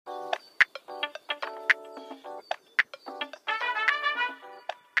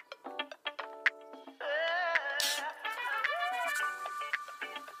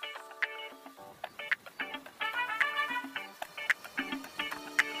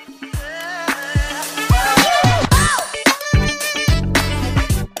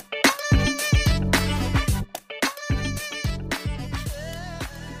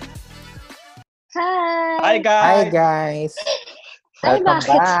Hi Hi guys! guys! Ay, Welcome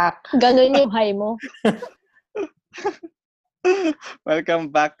bakit? back! Ganun yung hi mo.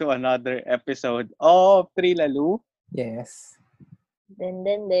 Welcome back to another episode of Trilalu. Yes. Then.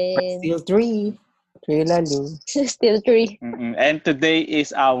 Still three. Three lalo. Still three. And today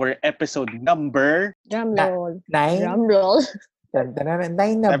is our episode number... Drum Na- roll. 9? Drum roll.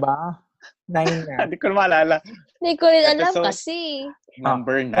 9 na ba? 9 na. Hindi ko na maalala. Hindi ko rin alam Episode kasi.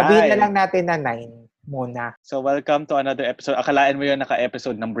 Number 9. Sabihin na lang natin na 9 muna. So welcome to another episode. Akalaan mo yun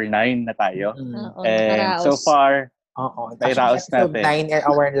naka-episode number 9 na tayo. Oo, And nakaraos. so far, Oo. may raos Episode natin. 9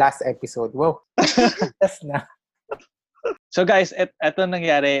 our last episode. Wow. That's na. So guys, eto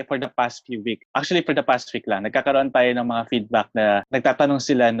nangyari for the past few weeks. Actually, for the past week lang. Nagkakaroon tayo ng mga feedback na nagtatanong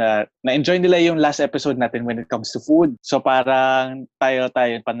sila na na-enjoy nila yung last episode natin when it comes to food. So parang parang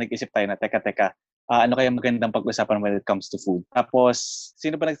nag-isip tayo na, teka, ano kaya magandang pag-usapan when it comes to food? Tapos,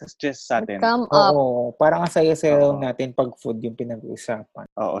 sino ba nag-suggest sa atin? Come up. Oo. Parang ang saya-saya Oo. natin pag food yung pinag-uusapan.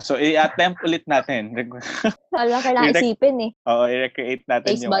 Oo. So, i-attempt ulit natin. Wala kailangan isipin eh. Oo, i-recreate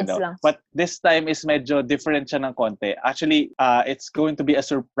natin Taste yung buds ano. lang. But this time is medyo different siya ng konti. Actually, it's going to be a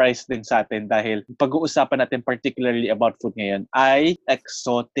surprise din sa atin dahil pag-uusapan natin particularly about food ngayon ay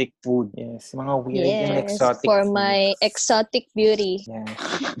exotic food. Yes. Mga weird and Yes, exotic for foods. my exotic beauty. Yes.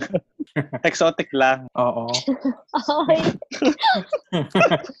 Exotic lang. Oo. Okay.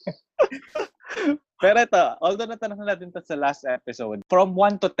 Pero ito, although natanong natin ito sa last episode, from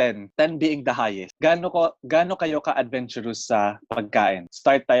 1 to 10, 10 being the highest, gaano kayo ka-adventurous sa pagkain?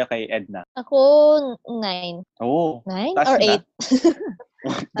 Start tayo kay Edna. Ako, 9. Oo. 9 Taas or na. 8?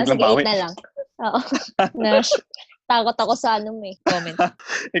 Biglang Sige, bawi. 8 na lang. Oo. Takot ako sa comment.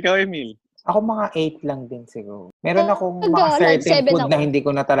 Ikaw, Emil. Ako mga 8 lang din siguro. Meron akong mga like certain 7 food ako. na hindi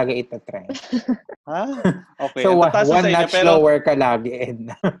ko na talaga itatry. Okay. So, ang tataas one sa inyo, notch pero lower ka lagi,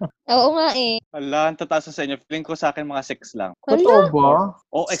 Edna. Oo nga eh. ala, ang tataas sa inyo. Feeling ko sa akin mga 6 lang. Totoo ba?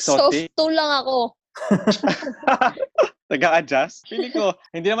 Oh, Soft exotic. 2 lang ako. Nag-a-adjust. Feeling ko,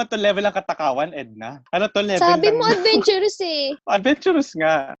 hindi naman to level ang katakawan, Edna. Ano to level Sabi ng... mo adventurous eh. Adventurous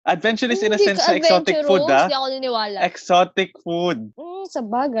nga. Adventurous in a Hindi sense ka sa exotic food, adventurous, Hindi ako niniwala. Exotic food. Sa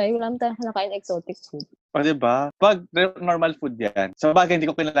bagay, wala naman tayong nakain exotic food. O, diba? Pag normal food yan. Sa bagay, hindi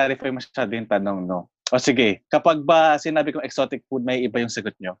ko kinlarify masyado yung tanong, no? O sige, kapag ba sinabi kong exotic food, may iba yung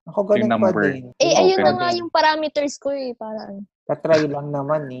sagot nyo? Ako ganun Yung pa number. din. Eh, Okay. ayun na nga yung parameters ko eh. Parang, Tatry lang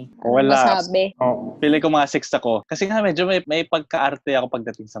naman eh. Wala. masabi. Oo. Pili ko mga 6 ako. Kasi nga medyo may pagka-arte ako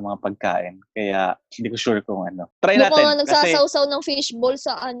pagdating sa mga pagkain. Kaya hindi ko sure kung ano. Try Hindi natin. ko nga Kasi, nagsasawsaw ng fishball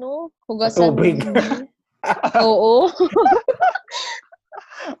sa hugasan. Tubig. Oo.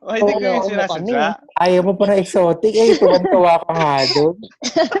 hindi ko Oo, yung kami. sinasadya. Ayaw mo pa na exotic eh. Tuwan-tuwa ka nga doon.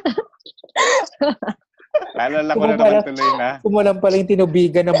 Lalala ko na naman tuloy na. Kumulang pala yung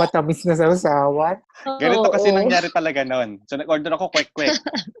tinubigan na matamis na sausawan. Ganito kasi Oo. nangyari talaga noon. So nag-order ako kwek-kwek.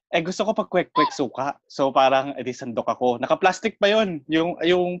 Gusto ko pag kwek-kwek suka. So parang edi sandok ako. Naka-plastic pa yon.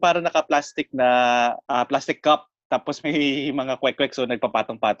 Yung parang naka-plastic na plastic cup. Tapos may mga kwek-kwek, so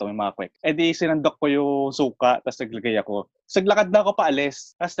nagpapatong-patong yung mga kwek. Di sinandok ko yung suka, tapos naglagay ako. Saglakad na ako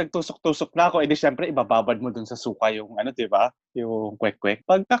paalis, tapos nagtusok-tusok na ako. Di syempre, ibababad mo dun sa suka yung di ba? Yung kwek-kwek.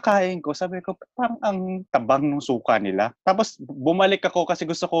 Pagkakain ko, sabi ko, parang ang tabang ng suka nila. Tapos bumalik ako kasi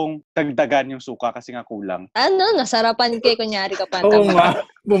gusto kong dagdagan yung suka kasi nga kulang. Nasarapan kay kunyari ka pa. Oo nga.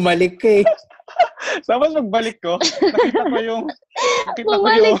 Bumalik ka eh. Tapos magbalik ko, nakita ko yung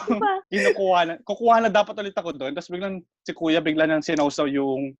Bumalik pa. kukuha na dapat ulit ako doon. Tapos biglang si kuya bigla nang sinausaw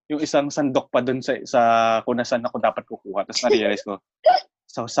yung isang sandok pa doon sa kung nasaan ako dapat kukuha. Tapos na-realize ko,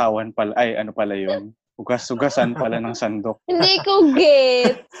 sausawan pala, ano pala yun? Hugas-hugasan pala ng sandok. Hindi ko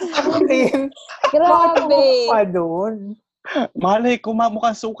get. Grabe. Pa doon. Malay ko,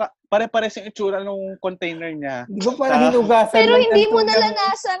 mukhang suka. Pare-pares yung itsura ng container niya. Di ba parang hinugasan Pero lang hindi ng mo tubig?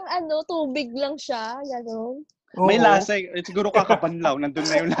 nalanasang tubig lang siya. Gano'n. Oo. May lasa. Siguro kakabanlaw. Nandun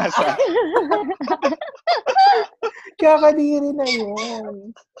na yung lasa. Kakadiri na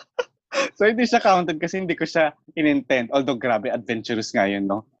yun. So, hindi siya counted kasi hindi ko siya in-intend. Although, grabe, adventurous nga yun,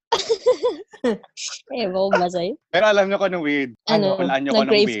 no? Ewan ba sa'yo? Pero alam niyo ko anong weird. Walaan niyo ko anong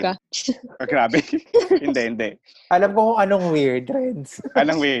nag-crave weird. ka? Grabe. Hindi. Alam ko kung anong weird, Renz.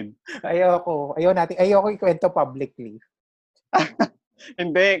 Anong weird? Ayoko ikwento publicly.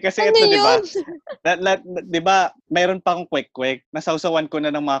 Hindi, kasi Ano ito, di ba? yun? Di ba, mayroon pa akong kwek-kwek. Nasawsawan ko na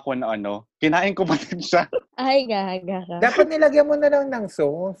ng mga kung ano. Kinain ko pa din siya. Ay, gaga ka. Dapat nilagyan mo na lang ng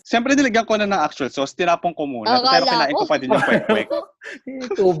sauce. Siyempre, nilagyan ko na ng actual sauce. Tinapong ko muna. Pero Akala kinain ko ko. pa din yung kwek-kwek.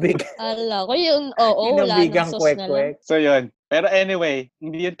 Tubig. Ala ko yun. Oo, wala Tinubigang nang sauce na lang. kwek-kwek. So, yun. Pero anyway,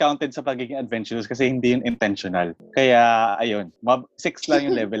 hindi yun counted sa pagiging adventurous kasi hindi yun intentional. Kaya, ayun. 6 lang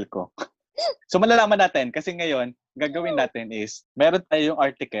yung level ko. So malalaman natin kasi ngayon, gagawin natin is meron tayong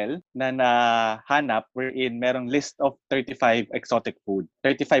article na nahanap wherein merong list of 35 exotic food.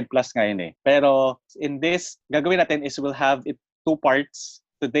 35 plus ngayon eh. Pero in this, gagawin natin is we'll have it 2 parts.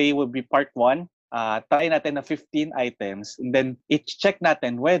 Today will be part 1. Try natin na 15 items and then i-check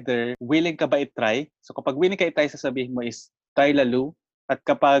natin whether willing ka ba i-try. So kapag willing ka i-try, sasabihin mo is try lalo. At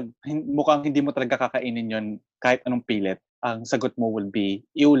kapag mukhang hindi mo talaga kakainin yon kahit anong pilit, ang sagot mo will be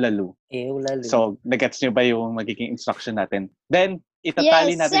iulalu. Iulalu. So, nagets nyo ba yung magiging instruction natin? Then,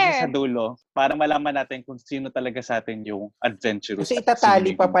 itatali Yes, natin sir. siya sa dulo para malaman natin kung sino talaga sa atin yung adventurous. So, at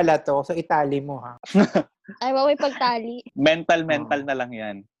itatali sino pa yung pala to. So, itali mo, ha? Ay, may pagtali. Mental na lang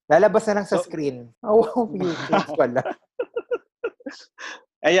yan. Lalabas na lang sa So- screen. Oh, wow, YouTube pala.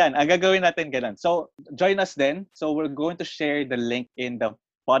 Ayan, ang gagawin natin ganun. So, join us then. So, we're going to share the link in the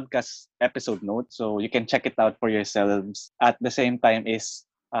podcast episode notes. So, you can check it out for yourselves. At the same time is,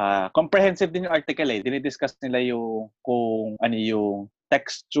 comprehensive din yung article eh. Dinidiscuss nila yung kung ano yung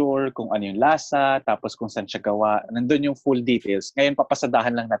texture, kung ano yung lasa, tapos kung saan siya gawa. Nandun yung full details. Ngayon,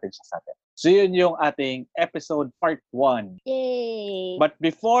 papasadahan lang natin siya sa atin. So, yun yung ating episode part 1. Yay! But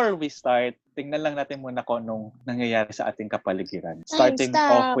before we start, tingnan lang natin muna kung anong nangyayari sa ating kapaligiran. Starting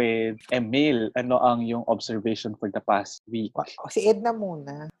stop. off with Emil, ano ang yung observation for the past week? Si Edna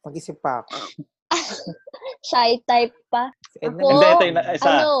muna. Mag-isip pa ako. Shy type pa. Si Edna Ako? Hindi, ito yung isa.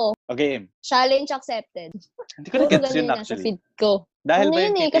 Ano? Okay. Challenge accepted. Hindi ko Puro na-gets ganun yun yung nasa actually. feed ko. Dahil Ano ba yun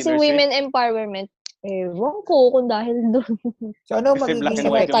yun eh, kay kasi Taylor Swift? women empowerment. Ewan ko kung dahil doon. So, ano Kasi black magiging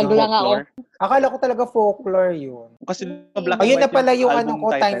and white effect? Tag yung lang ako. folklore. Akala ko talaga folklore yun. Kasi black and Ayun na white pala yung ano album ko,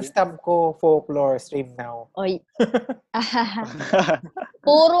 title. timestamp ko, folklore, stream now. Oy.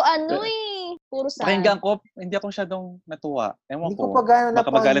 Puro ano eh. Puro sad. Pakinggan ko, hindi ako masyadong natuwa. Ewan Hindi ko. ko pa gano'n Baka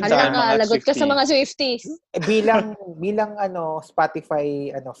magalit sa Hala akin nga, mga lagot ka sa Swiftie. mga Swifties. Bilang Spotify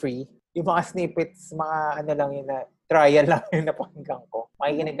free, yung mga snippets, mga ano lang yun na trial lang yun na pakinggan ko.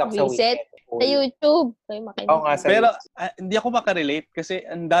 Makikinig ako sa Reset. weekend. Sa YouTube. Kayo makinig. Oo nga, sa Pero YouTube. hindi ako makarelate kasi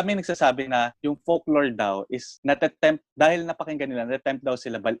ang dami nagsasabi na yung folklore daw is natetempt, dahil napakinggan nila, natetempt daw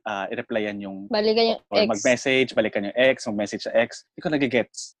sila i-replyan yung Balikan yung or ex. mag-message, balikan yung ex, mag-message sa ex. Hindi ko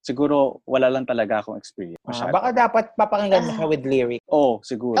nagigets. Siguro wala lang talaga akong experience. Masyado. Baka dapat papakinggan mo siya with lyric. Oo,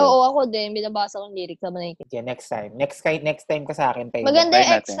 siguro. Oo, ako din. Binabasa ko yung lyrics sa manay. Yeah, next time. Next time ka sa akin, Taylor. Maganda try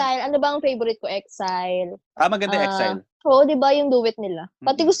yung natin. Exile. Ano ba ang favorite ko? Exile. Maganda yung Exile. Oo, di ba yung duet nila?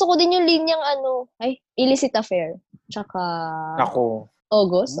 Pati Mm-mm. gusto ko din yung linyang Illicit Affair. Tsaka Ako.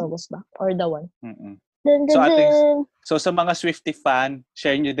 August. Hmm? August ba? Or the one. Mm-mm. Dun, dun, So, dun. So sa mga Swiftie fan,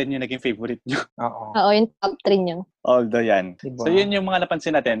 share nyo din yung naging favorite nyo. Oo. Oo, yung top 3 niya. Although yan. Diba? So yun yung mga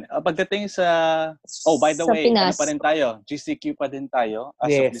napansin natin. Pagdating sa... Oh, by the Sa way, Pinas. ano pa rin tayo? GCQ pa din tayo as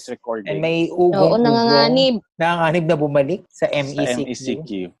of Yes. this recording. And may Oo, ugong-ugong nanganganib. na bumalik sa sa MECQ.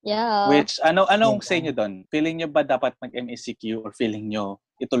 MECQ. Yeah. Which, anong Yeah. say nyo doon? Feeling nyo ba dapat mag-MECQ or feeling nyo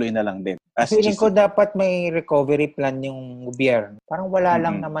ituloy na lang din? As Feeling ko GCQ? dapat may recovery plan yung gobyerno. Parang wala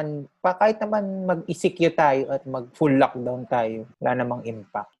lang Mm-mm. naman, kahit naman mag-ECQ tayo at mag-full lockdown tayo, wala namang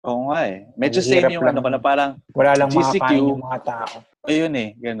impact. Oo nga eh. Medyo Mahirap same yung lang. ano ko na parang, Wala lang GCQ. makakain yung mga tao. ayun eh,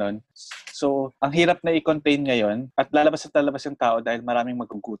 ganun. So, ang hirap na i-contain ngayon at lalabas yung tao dahil maraming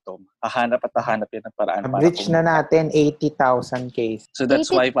magugutom. Hahanap yan ng paraan para Reach na natin 80,000 cases. So that's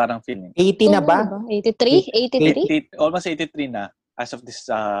 80. why parang feeling. 80 na ba? 83? 83? Almost 83 na as of this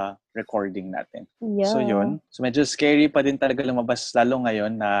recording natin. Yeah. So yun. So medyo scary pa din talaga lumabas lalo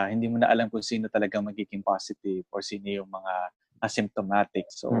ngayon na hindi mo na alam kung sino talaga magiging positive or sino yung mga asymptomatic.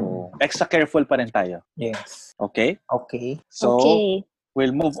 So extra careful pa rin tayo. Yes. Okay? Okay. So Okay.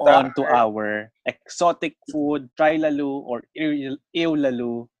 we'll move Start. on to our exotic food trilalu or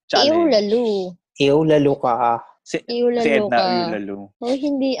iulalu challenge. Iulalu. Lalo ka. Si Iulalu Edna ka. iulalu. Oh,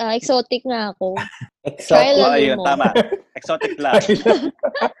 hindi. Exotic nga ako. Exotic. Lalo Ayun, mo. tama. Exotic lang.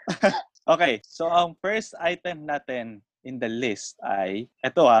 Okay, so ang first item natin in the list ay,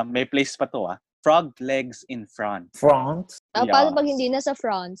 eto may place pa to frog legs in front. France. Paano Yes. pag hindi na sa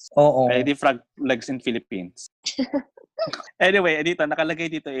France? Oo. Di frog legs in Philippines. Anyway, dito, nakalagay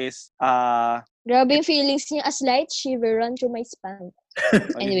dito is, Grabe yung feelings niya. A slight shiver run through my spine.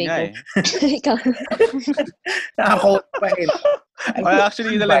 Anyway, ayun nga go. Ikaw. Naka-quote pa rin.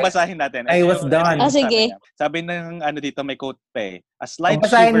 Actually, yun na lang basahin natin. I was done. Sige. Sabi ng dito, may quote pa eh. A slight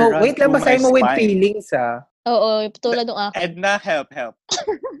Basahin shiver mo, run wait lang, through basahin my mo with spine. feelings Oo, tulad ng akin. Edna, help.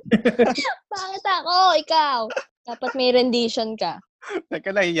 Bakit ako? Ikaw. Dapat may rendition ka. Teka,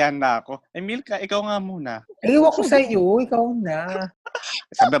 nahiyan na ako. Emil, ikaw nga muna. Iwan ko sa'yo, ikaw na.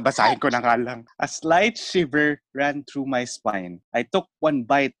 Sabi, basahin ko na nga lang. A slight shiver ran through my spine. I took one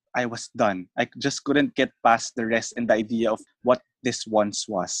bite. I was done. I just couldn't get past the rest and the idea of what this once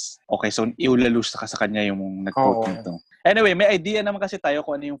was. Okay, so iulalus ka sa kanya yung nag-quote Oo. nito. Anyway, may idea naman kasi tayo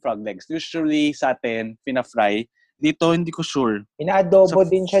kung ano yung frog legs. Usually sa atin, pina-fry. Dito, hindi ko sure. Ina-adobo So,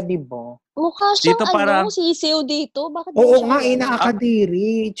 din siya, di ba? Mukha siyang Dito para- sisiw dito. Bakit Oo siya nga, kaya? nakakadiri.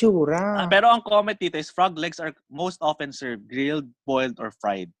 Itsura. Pero ang comment dito is frog legs are most often served grilled, boiled, or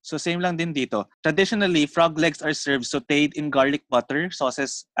fried. So same lang din dito. Traditionally, frog legs are served sautéed in garlic butter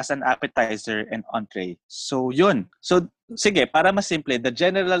sauces as an appetizer and entree. So yun. So sige, para mas simple, the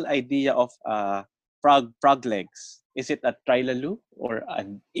general idea of frog legs, is it a trilalu or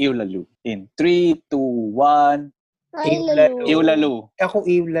an iulalu? In 3, 2, 1, Try Iulalu. lalo. iulalu. Ako,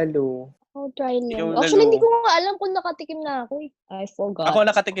 iulalo. Oh, try Yung lalo. Actually, lalo. hindi ko nga alam kung nakatikim na ako eh. I forgot. Ako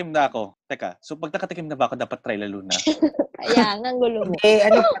nakatikim na ako. Teka, so pag nakatikim na ba ako, dapat trilalu na? Kaya, nga, ang gulo mo.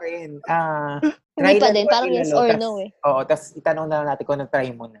 Ano pa rin. Hindi pa try din. lang Parang ilalo, yes or tas- no eh. Oo, tapos itanong na natin kung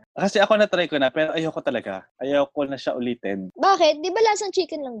nag-try mo na. Kasi ako na-try ko na, pero ayoko talaga. Ayoko na siya ulitin. Bakit? Di ba lasang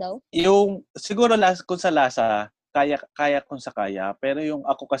chicken lang daw? Yung, siguro kung sa lasa, kaya kung sa kaya. Pero yung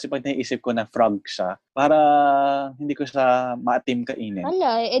ako kasi pag naisip ko na frog siya, para hindi ko siya maatim kainin.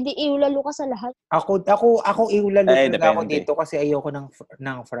 Hala, edi iulalo ka sa lahat. Ako iulalo Eh, talaga ako depende. dito kasi ayoko ng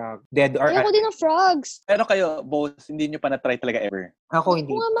frog. Dead or Ayoko din ng frogs. Pero kayo, both, hindi nyo pa na-try talaga ever. Ako Hindi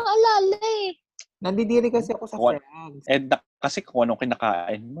hindi. ko nga maalala eh. Nandidiri kasi ako sa What? frogs. Kasi kung anong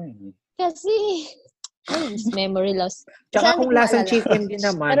kinakain mo eh. Kasi, ay, memory loss. Tsaka Kasi kung hindi ko lasang maalala. chicken din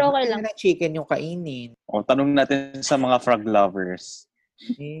naman, Pero okay lang. ng chicken yung kainin. O, tanong natin sa mga frog lovers.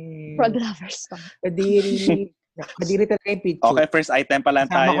 Frog lovers pa. Kadiri. Kadiri talaga yung picture. Okay, first item pa lang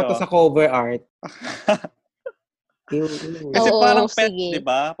Kasama ko tayo. to sa cover art. Ew. Kasi Oo, parang pet, sige. di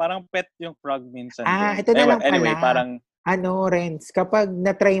ba? Parang pet yung frog minsan. din. Ito na lang Anyway, pala. parang Renz, kapag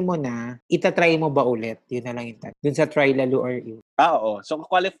na-try mo na, itatry mo ba ulit? Yun na lang yung tanong. Dun sa try lalo or you. oo. So,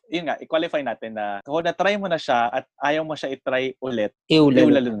 i-qualify natin na kung na-try mo na siya at ayaw mo siya i-try ulit, Ew,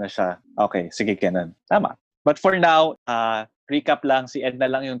 lalo. lalo na siya. Okay, sige, ganun. Tama. But for now, recap lang, si Edna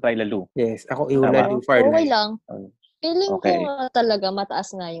lang yung try lalo. Yes, ako ew, Tama. lalo for Okay life. lang. Feeling Okay. ko nga talaga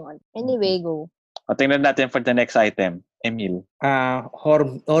mataas nga yung ano. Anyway, go. O, tingnan natin for the next item. Emil.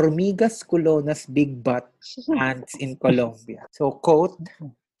 Hormigas culonas big butt ants in Colombia. So, quote,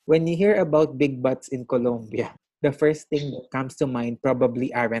 when you hear about big butts in Colombia, the first thing that comes to mind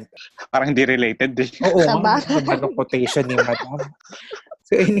probably aren't. Parang hindi related din. Oo, Tama. nga, quotation ni Madam.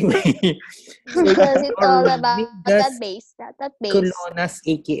 So, anyway. Because it's all about Hormigas that base. That base. Culonas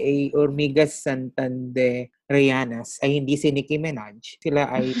aka Hormigas Santandereanas ay hindi si Nicki Minaj.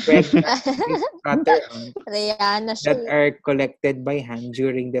 Sila ay pregnant cutter ants Rihanna siya. that are collected by hand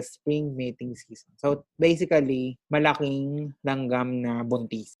during the spring mating season. So basically, malaking langgam na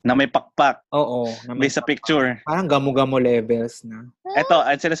buntis. Na may pakpak. Oo. Based sa picture. Parang gamo-gamo levels na. Ito,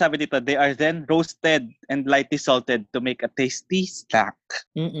 ang sinasabi dito, they are then roasted and lightly salted to make a tasty snack.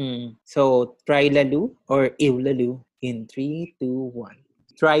 So, try lalu or iwlalu in 3, 2,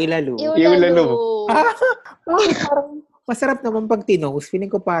 1. Try lalu. Iulalo. Parang masarap naman pag tinose. Feeling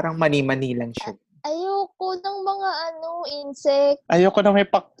ko parang mani-mani lang siya. Ayoko ng mga insect. Ayoko na may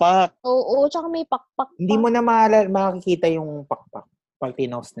pakpak. Oo, tsaka may pakpak pa. Hindi mo na makikita yung pakpak pag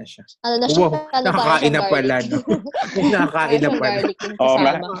tinose na siya. Ano na siya? Wow, Ano, nakakain na parang pala, no? Nakakain na pala. garlic yung Oo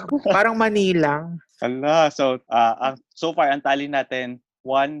nga. kasama. Parang mani lang. Hala, so far, ang tally natin,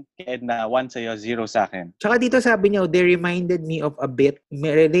 1 kay Edna, 1 sa'yo, 0 sa akin. Tsaka dito sabi niyo, they reminded me of a bit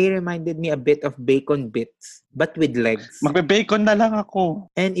of bacon bits, but with legs. Magbe-bacon na lang ako.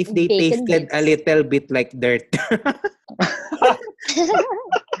 And if they Bacon tasted bits. a little bit like dirt.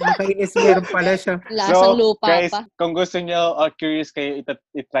 Nakainis, meron pala siya. Lasang lupa guys, pa. kung gusto nyo or curious kayo,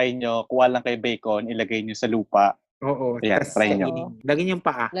 itry nyo, kuha lang kayo bacon, ilagay nyo sa lupa. Oo. Ayan, Tas try nyo. Lagyan yung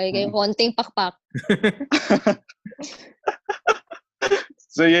paa. Lagi kayong konting pakpak.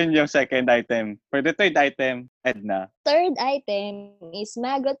 So, yun yung second item. For the third item, Edna. Third item is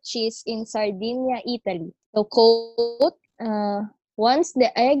maggot cheese in Sardinia, Italy. So, quote, once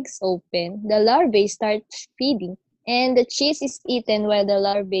the eggs open, the larvae start feeding, and the cheese is eaten while the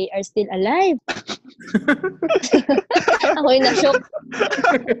larvae are still alive. Ako'y na-shock.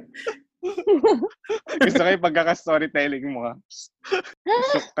 Gusto ko yung pagkaka-storytelling mo, ha?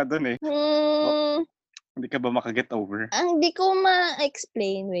 Shock ka dun, eh. Hindi ka ba makaget over? Hindi ko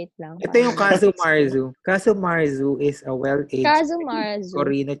ma-explain. Wait lang. Ito yung Casu Marzu. Casu Marzu is a well-aged Casu Marzu,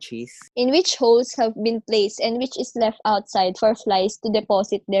 Corino cheese. in which holes have been placed and which is left outside for flies to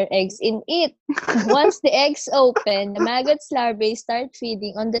deposit their eggs in it. Once the eggs open, the maggot's larvae start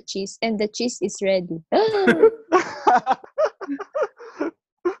feeding on the cheese and the cheese is ready.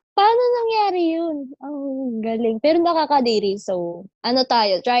 Paano nangyari yun? Ang galing. Pero nakakadiri. So, ano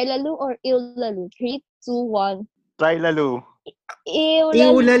tayo? Try lalo or ill lalo? 3, 2, 1. Try lalo. Ew,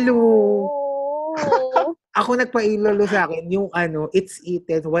 Ew, lalo. lalo. Ako nagpa-ilolo sa akin yung it's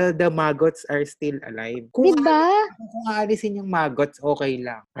eaten while the maggots are still alive. Diba? Kung aalisin yung maggots, okay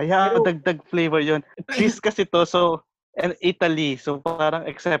lang. Kaya Pero- dagdag flavor yun. Cheese kasi to, so, and Italy. So, parang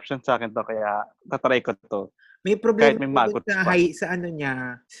exception sa akin to. Kaya, tatry ko to. May problema Kahit may ko dun maggots sa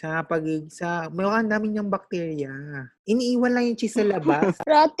pa. may ang dami niyang bakterya. Iniiwan lang yung cheese sa labas.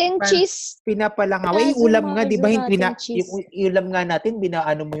 Rotten Parang- cheese. Pinapalangaw. Lagi Yung ulam mga nga, di ba? Yung, rotten cheese. yung ulam nga natin,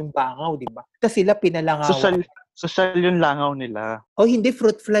 binaano mo yung bangaw, di ba? Tapos sila pinalangaw. Social yung langaw nila. Oh, hindi,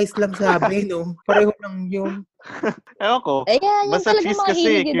 fruit flies lang sabi, no? Pareho lang yun. Ewan ko. Ayan, yan Basta talaga cheese mga kasi,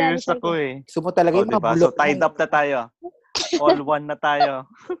 hilig ni Daddy curious Frankie. ako eh. Gusto mo talaga yung mga Diba? bulok. So, tied up na tayo. All one na tayo.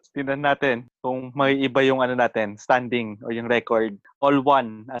 Tingnan natin kung may iba yung natin, standing or yung record. All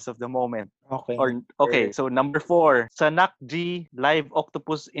one as of the moment. Okay. So number 4, Sanakji live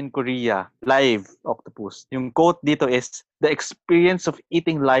octopus in Korea. Live octopus. Yung quote dito is, the experience of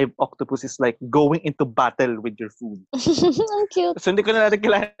eating live octopus is like going into battle with your food. Ang cute. So hindi ko na natin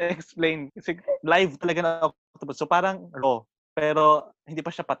kailangan explain. Kasi live talaga na octopus. So parang raw. Pero hindi pa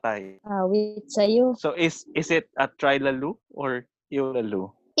siya patay. Awit sa'yo. So is it a trilalu or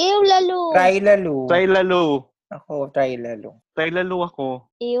iulalu? Ew, lalo. Trilalu. Ako, trilalu. Trilalu ako.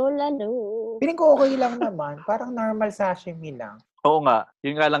 Ew, lalo. Piling ko okay lang naman. Parang normal sashimi lang. Oo nga.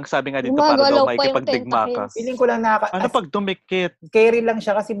 Yun nga lang sabi nga dito para Gumagalaw daw pa yung makikipagdigma ka. tentacles. Piling ko lang Ano pag dumikit? Carry lang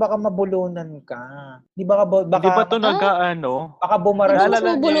siya kasi baka mabulunan ka. Di ba Hindi ba ito baka bumara Mas Naalala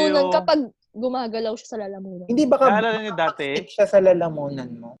niyo bubulunan yung- kapag gumagalaw siya sa lalamunan. Hindi baka Naalala niyo dati? stick siya sa lalamunan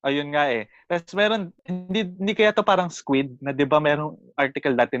mo. Ayun nga eh. Tapos meron, hindi kaya to parang squid na di ba merong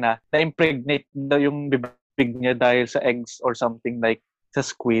article dati na na-impregnate daw yung bibig niya dahil sa eggs or something like sa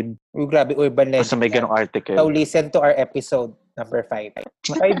squid. Uy, grabe, urban legend. Basta may ganong article. So, listen to our episode number 5.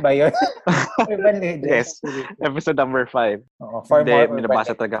 Ay ba yun? Urban legend. Yes. Episode number 5. Oo, for Hindi, more urban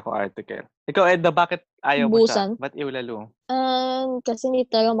binabasa talaga ako article. Ikaw, Edna, bakit ayaw mo Busan. siya? Ba't iulalo? Kasi hindi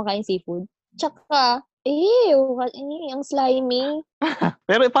talaga makain seafood. Tsaka, ang slimy.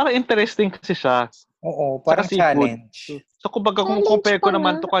 Pero parang interesting kasi siya. Oo, parang Saka seafood. challenge. So, kumbaga kung Challenge compare ko pa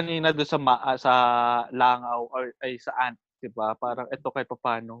naman nga. to kanina doon sa langaw or sa ant, diba? Parang ito kahit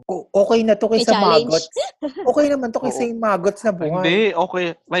paano. Okay na to May kaysa challenge. maggots. Okay naman to kaysa Oo. yung maggots na buhay. Hindi, okay.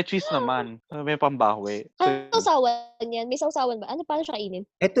 May cheese naman. May pambawi. Ano sausawan yan? May sausawan ba? Ano, paano siya kainin?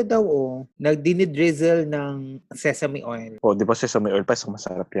 Ito daw, nagdinidrizzle ng sesame oil. Di ba sesame oil pa?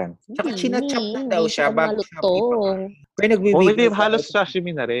 Masarap yan. Tsaka chinachop na Hindi daw siya bago siya malutong. ipakain. Pero Hindi, nagbibigay halos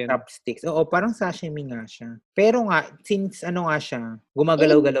sashimi na rin. chopsticks. Oo, parang sashimi nga siya. Pero nga, since nga siya,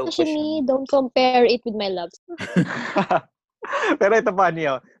 gumagalaw-galaw pa siya. Sashimi, don't compare it with my love. Pero ito pa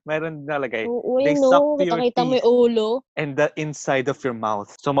niyo, meron nalagay. Oo, They no. suck to your Kita mo teeth. yung ulo. And the inside of your mouth.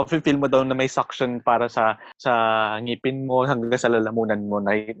 So, mafe-feel mo daw na may suction para sa ngipin mo hanggang sa lalamunan mo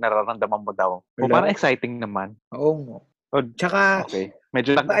na nararamdaman mo daw. O Wala. parang exciting naman. Oo nga. O, Tsaka, okay.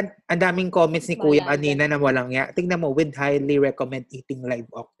 Medyo diba, ang daming comments ni Kuya Wala kanina na walang ya. Tingnan mo, would highly recommend eating live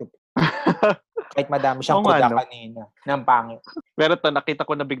octopus. Kahit madami siyang Oo nga, kuda no? kanina. Nang pangit. Pero to nakita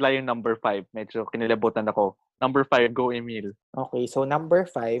ko na bigla yung number 5. Medyo kinilabutan ako. Number 5, go Emil. Okay, so number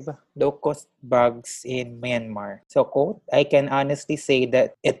 5, low-cost bugs in Myanmar. So, quote, I can honestly say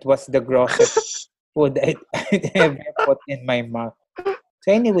that it was the grossest food I ever put in my mouth.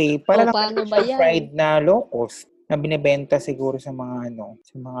 So anyway, para lang paano siya ba yan? fried na low-cost na binibenta siguro sa mga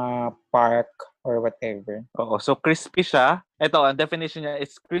sa mga park or whatever. Oo, so crispy siya. Ito, ang definition niya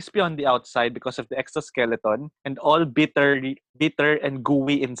is crispy on the outside because of the exoskeleton and all bitter and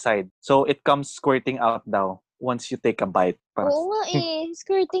gooey inside. So it comes squirting out daw once you take a bite. Oo nga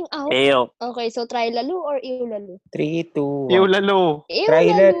skirting out. Ew. Okay, so try lalo or iulalo? 3, 2, 1. Ew, lalo.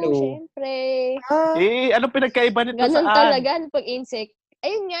 Try Iulalo, lalo. syempre. Anong pinagkaiba nito Ganun saan? talaga pag insect.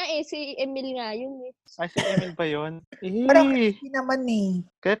 Ayun nga si Emil nga yun eh. Ay, si Emil ba yun? Parang crispy naman eh.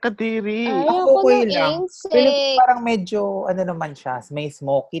 Kaya kadiri. Ayaw ko okay ng lang. insect. Feeling ko parang medyo, naman siya, may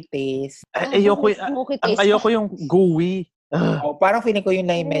smoky taste. Ayoko, Smoky ang taste ayoko yung gooey. Oh, parang feeling ko yun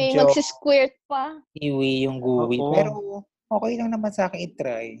na yung May medyo magsisquirt pa. iwi yung gooey. Oo. Pero okay lang naman sa akin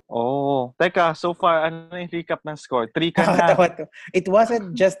i-try. Oh. Teka, so far, ano yung recap ng score? 3 ka na. Nakakatawa to. It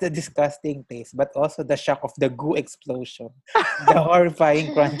wasn't just the disgusting taste, but also the shock of the goo explosion, the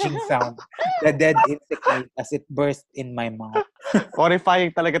horrifying crunching sound, the dead insect meat as it burst in my mouth.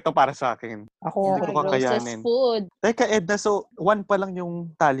 Horrifying talaga to para sa akin. Ako, Hindi ko okay. kakayanin. Processed food. Teka, Edna, so 1 pa lang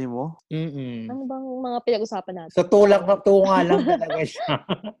yung tali mo? Mm-mm. Ano bang mga pinag-usapan natin? So, tulak nga lang talaga siya.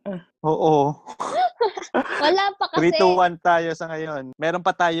 Oo. Wala pa 3 kasi. to 1 tayo sa ngayon. Meron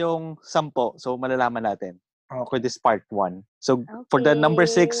pa tayong 10, so malalaman natin for this part 1. So, for the number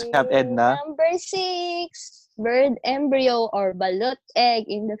 6, we have Edna. Number 6. bird embryo or balut egg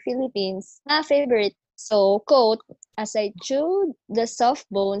in the Philippines. My favorite. So, quote, as I chewed the soft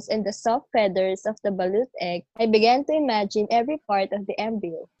bones and the soft feathers of the balut egg, I began to imagine every part of the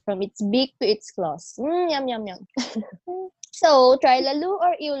embryo, from its beak to its claws. Yum, yum, yum. So, trilalu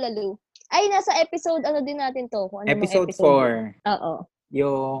or iulalu? Ay, nasa episode, ano din natin to? Kung ano Episode episode 4. Oo.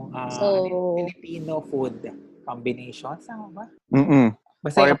 Yung So, Filipino food combinations. Tama ba? Mm-mm.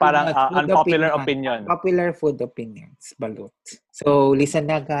 Basta Or yung parang food unpopular opinion. Popular food opinions. Balut. So, listen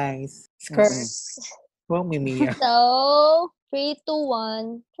na guys. Skirt. Oh, Mimiya. So, 3, 2,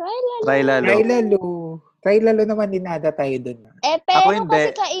 1. Trilalu. Trilalu. Trilalu naman dinada tayo dun. Pero hindi.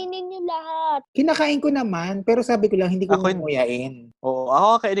 kasi kainin nyo lahat. Kinakain ko naman, pero sabi ko lang, hindi ko Ako nguyain. Oo,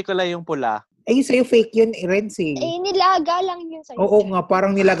 ako kainin ko lang yung pula. Ay, yung sa'yo fake yun, Renz Nilaga lang yun sa'yo. Oo nga,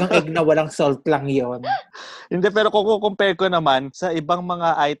 parang nilagang egg na walang salt lang yun. Hindi, pero kung compare ko naman sa ibang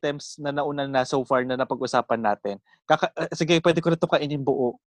mga items na nauna na so far na napag-usapan natin, sige, pwede ko na ito kainin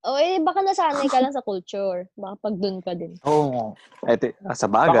buo. Baka nasanay ka lang sa culture. Baka pag dun ka din. Oo. Sa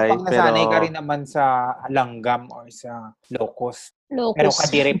bagay, Baka pag nasanay pero... ka rin naman sa langgam or sa locust. Locust. Pero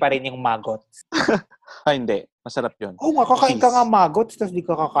kadiri pa rin yung maggot. hindi. Masarap yun. Oo nga, kakain ka nga maggots, tapos di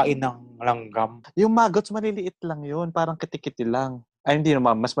ka kakain ng langgam. Yung maggots, maliliit lang yun. Parang kitikiti lang. Ay, hindi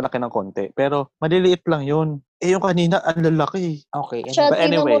naman. Mas malaki ng konti. Pero, maliliit lang yun. Yung kanina, ang lalaki. Okay. Siya,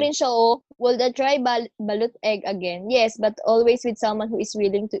 anyway. mo rin siya, will I try balut egg again? Yes, but always with someone who is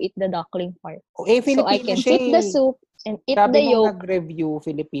willing to eat the duckling part. So, I can keep the soup and eat Sabi the nung yolk. nag-review,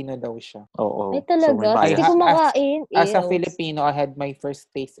 Filipino daw siya. Oo. Ay, talaga? So, Hindi ko makain. As a Filipino, I had my first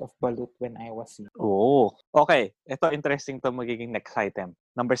taste of balut when I was young. Oo. Okay. Ito, interesting to magiging next item.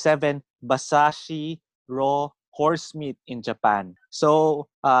 Number 7, Basashi raw horse meat in Japan. So,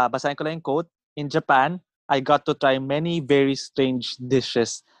 basahin ko lang yung quote. In Japan, I got to try many very strange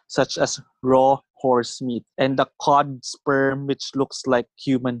dishes such as raw horse meat and the cod sperm which looks like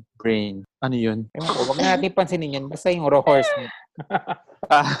human brain. Ano yun? Huwag na natin pansinin yun. Basta yung raw horse meat.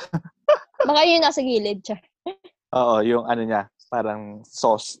 Baka yun nasa gilid siya. Oo, yung ano niya, parang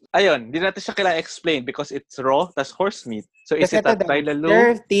sauce. Ayun, hindi natin siya kailangan explain because it's raw, tas horse meat. So, is it a trilalu?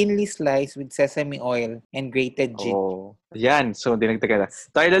 They're thinly sliced with sesame oil and grated ginger. Oh, yan. So, dinagdagan na.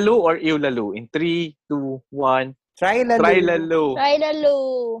 Trilalu or iulalu? In 3, 2, 1. Trilalu. Trilalu. Trilalu.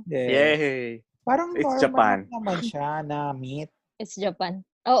 Yes. Yay. Parang It's normal Japan. naman siya na meat. It's Japan.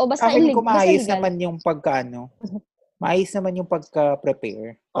 Oo, basta Akin ko maayos legal. naman yung maayos naman yung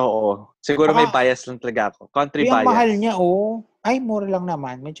pagka-prepare. Oo. Siguro may bias lang talaga ako. Country Yung bias. mahal niya, ay, mura lang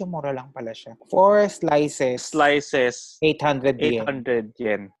naman. Medyo mura lang pala siya. 4 slices. 800 yen. 800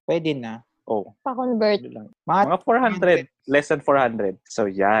 yen. Pwede na. Oh. Pa-convert. Mga 400. Less than 400. So,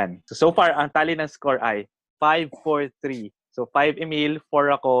 yan. So far, ang tally ng score ay 5-4-3. So, 5 Emil,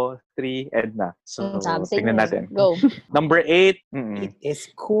 4 ako, 3 Edna. So, tingnan natin. Go. Number 8. It is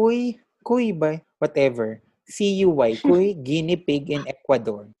Cuy ba? Whatever. CUY, Cuy, guinea pig in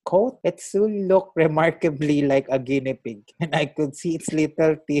Ecuador. Quote, it soon looked remarkably like a guinea pig, and I could see its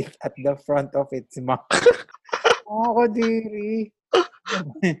little teeth at the front of its mouth. Kadiri.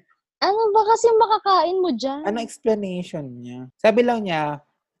 Ano ba kasi makakain mo dyan? Ano explanation niya? Sabi lang niya,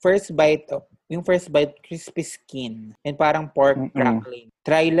 yung first bite, crispy skin, and parang pork crackling.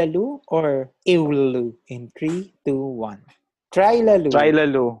 Trilalu or iulalu? In 3, 2, 1. Trilalu.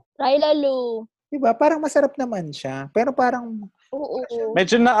 Trilalu. Diba? Parang masarap naman siya. Pero parang... Oo.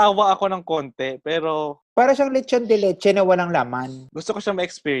 Medyo naawa ako ng konti, pero... Para siyang lechon de leche na walang laman. Gusto ko siya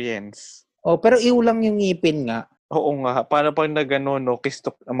ma-experience. Oh, pero iulang yung ngipin nga. Oo nga. Para pag nagano,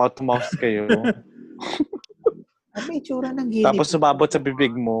 kistok mouth to mouth kayo. May itsura ng guinea Tapos sumabot sa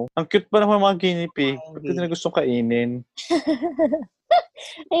bibig mo. Ang cute pa naman mga guinea pig. Bakit na gusto kainin?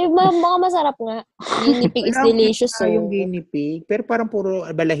 Mga masarap nga. Guinea pig is delicious. Yung guinea pig. Pero parang puro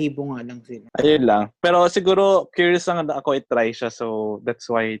balahibo nga lang sila. Ayun lang. Pero siguro, curious lang na ako i-try siya. So, that's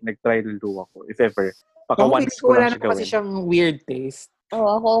why nag-try lulu ako. If ever. Baka once ko lang siya gawin. Wala kasi siyang weird taste.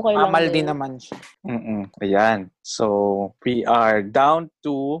 Ako okay lang. Amal din naman siya. Ayan. So, we are down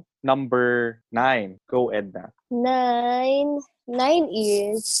to number 9. Go, Edna. 9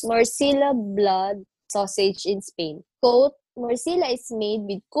 is morcilla blood sausage in Spain. Quote, morcilla is made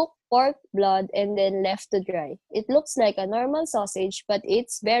with cooked pork blood and then left to dry. It looks like a normal sausage but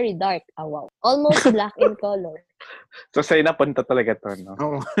it's very dark. Oh, wow. Almost black in color. So, sa'yo napunta talaga to, no?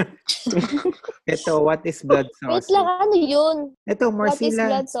 Oo. Ito, what is blood sausage? Wait lang, ano yun? Ito, morcilla. What is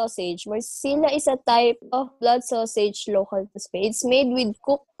blood sausage? Morcilla is a type of blood sausage local to Spain. It's made with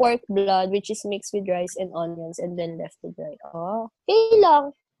cooked pork blood which is mixed with rice and onions and then left to dry. Oh, okay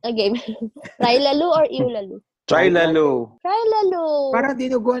lang. Okay. Trilalu or iulalu? Try lalo. Try lalo. Parang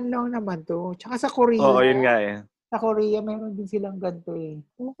dinuguan lang naman to. Tsaka sa Korea. Oo, yun nga eh. Sa Korea, meron din silang ganito eh.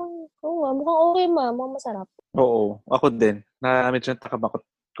 Mukhang okay mukhang masarap. Oo, ako din. Na medyo natakamakot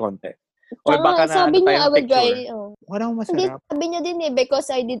konti. O Tsaka baka na sabi ano niya, tayong I will try. picture. Oh. Walang Hindi, masarap. sabi niya din eh, because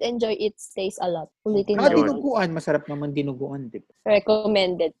I did enjoy its taste a lot. Ulitin Saka Yun. niya. dinuguan. Masarap naman dinuguan. Diba?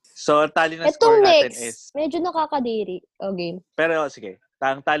 Recommended. So, tali ng Itong score natin next, is... medyo nakakadiri. O, game. Pero sige,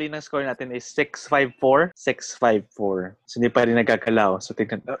 ang tali ng score natin is 654, 654. So, hindi pa rin nagkakalaw. So,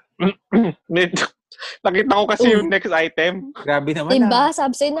 tignan. Nakita ko kasi yung next item. Grabe naman Diba?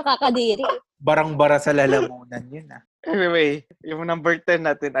 Sabi sa'yo nakakadiri. Barang-bara sa lalamunan yun ah. Anyway, yung number 10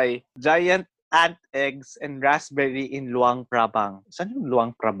 natin ay giant ant eggs and raspberry in Luang Prabang. Saan yung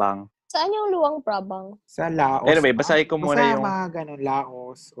Luang Prabang? Saan yung Luang Prabang? Sa Laos. Anyway, basahin ko muna Basta yung... mga ganun,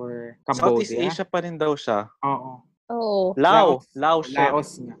 Laos or Southeast Cambodia. Asia pa rin daw siya. Oo. Oo. Lao siya.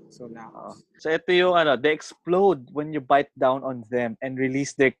 Laos nga. So, Laos. So ito yung they explode when you bite down on them and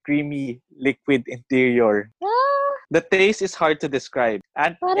release their creamy liquid interior. The taste is hard to describe.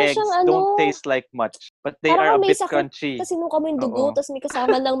 Ant Para eggs siyang don't taste like much, but they Parang are a may bit sakit crunchy. Kasi nung kami yung Oo. dugo, tapos may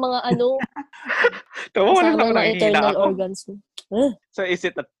kasama ng mga Wala kasama naman ng internal ako. organs mo. So is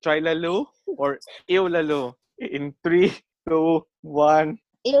it a trilalo or eulalo? In 3, 2, 1.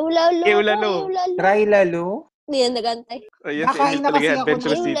 Iulalo. Iulalo. Try lalo. Hindi yan nagantay. Ayun, Nakain si na Emil kasi talaga ako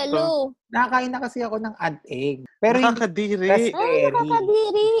adventurous ng dito. Iulalo. Nakakain na kasi ako ng ant egg. Pero hindi Nakakadiri. raspberry.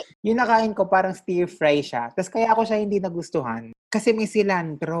 Nakakadiri. Yung nakain ko parang stir fry siya. Tapos kaya ako siya hindi nagustuhan. Kasi may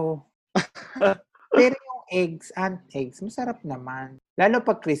cilantro. Pero yung eggs, ant eggs, masarap naman. Lalo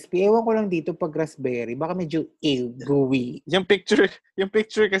pag crispy. Ewan ko lang dito pag raspberry. Baka medyo gooey. Yung picture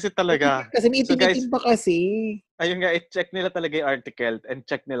kasi talaga. Kasi may So, guys, itim-itim pa kasi. Ayun nga, i-check nila talaga yung article and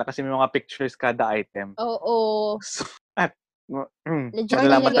check nila kasi may mga pictures kada item. Oo. So, Legit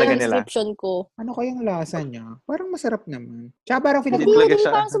malalaman talaga talaga yung nila. description ko. Ano kayang lasa niya? Parang masarap naman. Tsaka parang Hindi Hindi, talaga di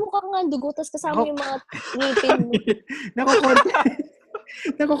siya. parang sumukha ka nga ang dugo, tapos kasama yung mga ngipin mo.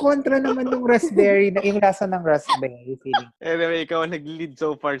 Nakukontra naman yung raspberry, yung lasa ng raspberry feeling. Anyway, ikaw ang nag-lead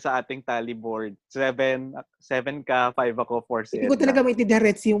so far sa ating tally board. 7 ka, 5 ako, 4 si Hindi ko Edna. talaga maintindihan,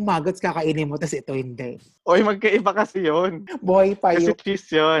 Reds, yung maggots kakainin mo, tapos ito hindi. Oy, magkaiba kasi yun. Buhay pa Kasi yun.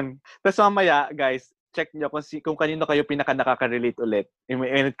 cheese yun. Tapos mamaya, guys, check nyo kung kanino kayo pinaka-nakaka-relate ulit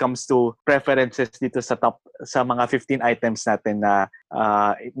when it comes to preferences dito sa mga 15 items natin na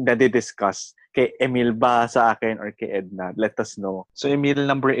discuss. Kay Emil ba sa akin or kay Edna? Let us know. So, Emil,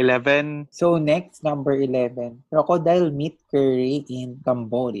 number 11. So next, number 11, crocodile meat curry in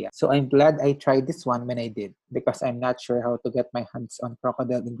Cambodia. So I'm glad I tried this one when I did because I'm not sure how to get my hands on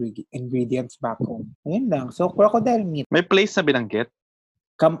crocodile ingredients back home. Ayun lang. So crocodile meat. May place na binanggit?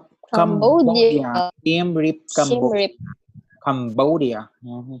 Cambodia. Siem Reap, Siem Reap. Cambodia.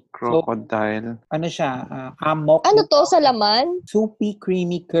 Crocodile. Ano siya? Amok. Ano to sa laman? Soupy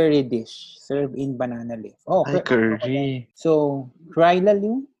creamy curry dish served in banana leaf. Oh, Ay, curry. So,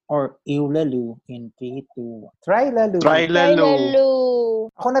 trilalu or iulalu in 3, 2, 1. Trilalu. Lalo.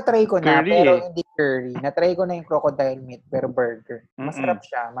 Ako na-try ko na, Curry pero eh. hindi curry. Na-try ko na yung crocodile meat, pero burger. Masarap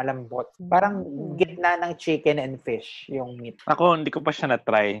siya, malambot. Parang gitna ng chicken and fish yung meat. Ako, hindi ko pa siya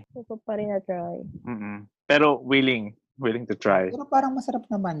na-try. Hindi ko pa rin na-try. Pero willing to try. Pero parang masarap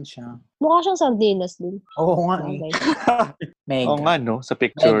naman siya. Mukha siyang sardinas din. Oo nga eh. Okay. Mega. Oo nga, no? Sa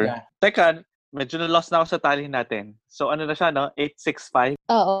picture. Mega. Teka, medyo na-lost na ako sa tally natin. So, ano na siya, no? 865?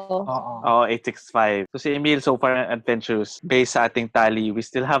 Oo. Oo. Oo, 865. So, si Emil, so far adventurous. Based sa ating tally, we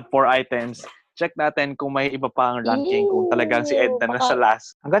still have 4 items. Check natin kung may iba pang ranking. Kung talagang si Ed na nasa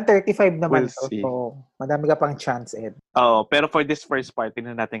last. Hanggang 35 naman We'll to. see. So, madami ka pang chance, Ed. Oo, pero for this first part,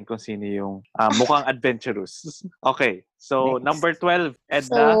 tingnan natin kung sino yung mukhang adventurous. Okay, so Next. number 12,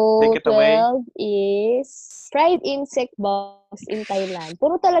 Edna, So, take it away. 12 is fried insect balls in Thailand.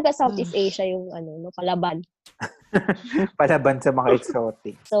 Puro talaga Southeast Asia yung palaban. Palaban sa mga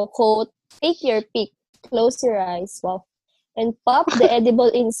exotic. So, quote, take your pick, close your eyes, wow, and pop the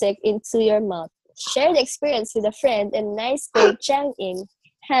edible insect into your mouth. Share the experience with a friend and nice cold chang in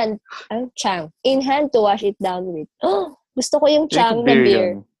hand to wash it down with. Gusto ko yung chang na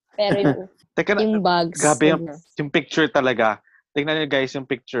beer. Yun. Pero Teka na, yung bugs. grabe yung picture talaga. Tingnan niyo guys yung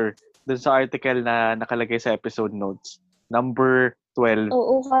picture dun sa article na nakalagay sa episode notes. Number 12.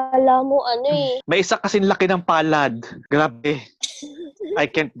 Oo, kala mo May isa kasing laki ng palad. Grabe. I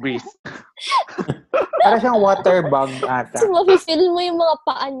can't breathe. Para siyang water bug ata. So, mafe-feel mo yung mga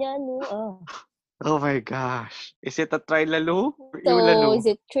paa niya, no? Oh my gosh. Is it a trilalu or So, iulalu? is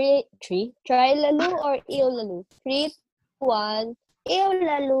it Trilalu or Iulalu? 3, 1,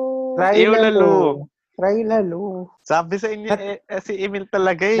 Iulalu. Iulalu. Try lalo. Sabi sa inyo, si Emil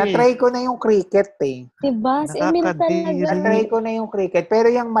talaga eh. Na-try ko na yung cricket eh. Diba? Si Emil Nakakadiri. talaga. Na-try ko na yung cricket. Pero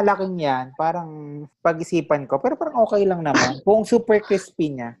yung malaking yan, parang pag-isipan ko. Pero parang okay lang naman. Kung super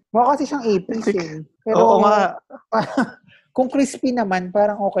crispy niya. Mukha kasi siyang apis eh. Pero Oo nga. kung crispy naman,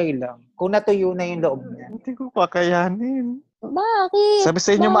 parang okay lang. Kung natuyo na yung loob niya. Hindi ko kakayanin. Bakit? Sabi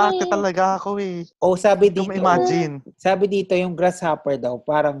sa inyo, Bakit? maarte talaga ako eh. O sabi Hindi dito, ko ma-imagine. sabi dito yung grasshopper daw,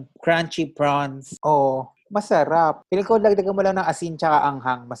 parang crunchy prawns. O, masarap. Pili ko lagdagan mo lang ng asin tsaka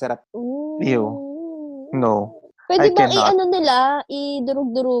anghang. Masarap. Ew. No. Pwede I bang cannot. i-ano nila,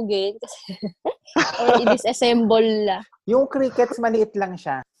 idurug-durugin? Or i-disassemble la? Yung crickets, maliit lang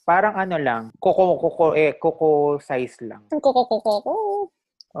siya. Parang ano lang, kuko size lang. Koko.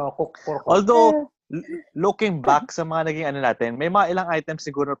 Kuko. Although, looking back sa mga naging ano natin, may mga ilang items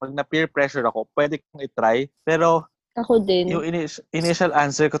siguro pag na-peer pressure ako, pwede kong i-try. Pero Ako din. yung initial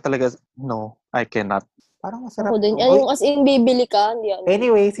answer ko talaga, no, I cannot. Parang masarap Ako din. to. Yung as in, bibili ka. Hindi ano.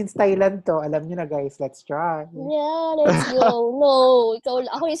 Anyway, since Thailand to, alam nyo na guys, let's try. Yeah, let's go. No,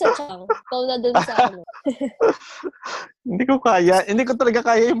 ako yung isa chang. Ikaw na dun sa ano. Hindi ko kaya. Hindi ko talaga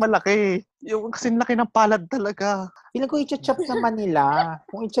kaya yung malaki. Yung kasi laki ng palad talaga. Feeling ko i-chop naman nila.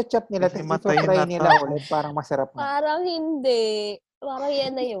 Kung i-chop nila, Kasi tapos matay i-fry na nila to. ulit, parang masarap na. Parang hindi. Parang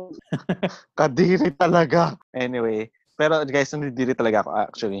yan na yun. Kadiri talaga. Anyway. Pero guys, nandidiri talaga ako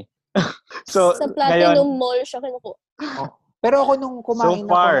actually. So, Sa ngayon, Platinum Mall siya kinukuha. Pero ako nung kumain So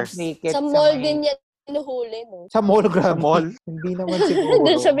ako far. ng cricket Sa mall may- din yan inuhuli, no? Sa mall, sa grabe. mall, Hindi naman siguro.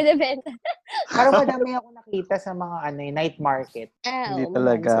 Doon siya binibenta. Parang madami ako nakita sa mga night market. Hindi Oo,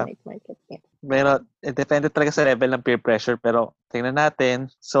 talaga. madami sa night market. Yeah. pero depende talaga sa level ng peer pressure. Pero tingnan natin.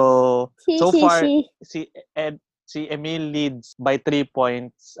 So far, si Emil leads by 3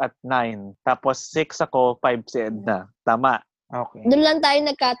 points at 9. Tapos 6 ako, 5 si Edna. Tama. Okay. Doon lang tayo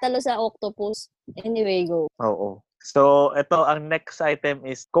nagkatalo sa octopus. Anyway, go. Oo. So, ito, ang next item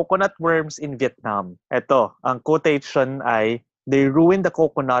is coconut worms in Vietnam. Ito, ang quotation ay, they ruin the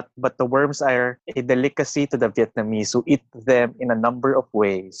coconut, but the worms are a delicacy to the Vietnamese who eat them in a number of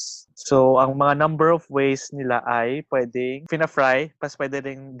ways. So, ang mga number of ways nila ay pwedeng fina-fry, tapos pwede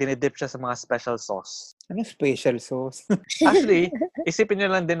rin dinidip siya sa mga special sauce. Ano special sauce? Actually, isipin nyo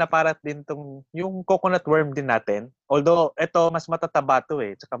lang din na para din yung coconut worm din natin. Although, ito, mas matataba to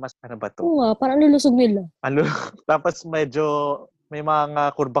eh. Tsaka mas, ano ba to? Oo nga, parang nilusog nila. Tapos medyo may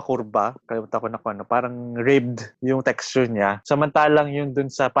mga kurba-kurba. Kalimutan ko na kung ano. Parang ribbed yung texture niya. Samantalang yung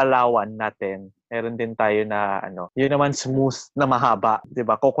dun sa Palawan natin, meron din tayo na yun naman smooth na mahaba.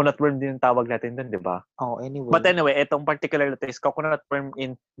 Diba? Coconut worm din yung tawag natin dun, diba? Oh, anyway. But anyway, itong particular na is coconut worm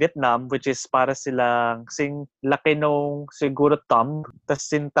in Vietnam, which is para silang sing laki nung siguro thumb, tapos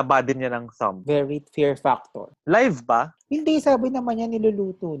sintaba din niya ng thumb. Very fear factor. Live ba? Hindi, sabi naman niya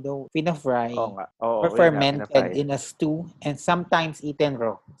niluluto daw. Pina-fry. Oo nga. Oo, Or fermented in a stew and sometimes eaten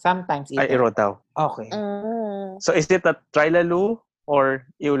raw. Sometimes eaten Ay, iro daw. Okay. So is it a trilalu or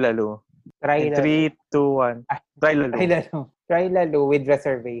iulalu? Try In lalo. 3, 2, 1. Trilalu. Try lalo. Try lalo with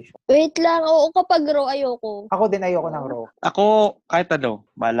reservation. Wait lang, oo, kapag raw ayoko. Ako din ayoko ng raw. Ako, kahit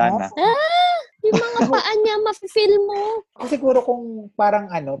bahala na. Yung mga paa niya, ma-feel mo. Ako siguro kung parang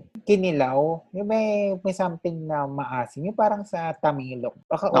kinilaw, yung may something na maasim, yung parang sa tamilok.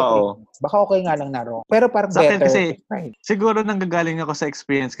 Baka okay. Oo. Baka okay nga lang na raw. Pero parang Sa akin better. kasi, Right. siguro nanggagaling ako sa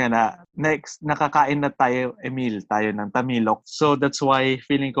experience ka na next, nakakain na tayo, Emil, tayo ng tamilok. So that's why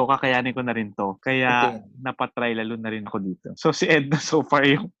feeling ko kakayanin ko na rin to. Kaya Okay. napatry lalo na rin ako dito. So si Edna so far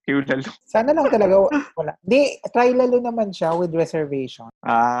yung lalo. Sana lang talaga wala. Di, try lalo naman siya with reservation.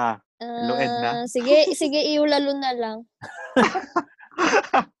 Lued na. Sige, iulalo na lang.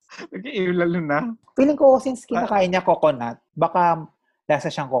 Okay, lalo na. Feeling ko since kinakain niya coconut, baka lasa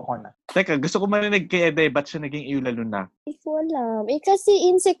siyang coconut. Teka, gusto ko marinig kay Edna, ba't siya naging lalo na? Hindi ko alam. Kasi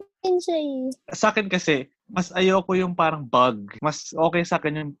insect din siya eh. Sa akin kasi, mas ayoko yung parang bug. Mas okay sa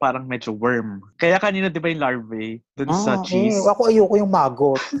akin yung parang medyo worm. Kaya kanina, di ba yung larvae dun sa cheese? Ako ayoko yung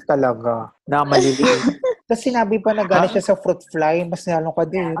maggot talaga. Na maliliit. Tapos sinabi pa na gano'n siya sa fruit fly, mas lalong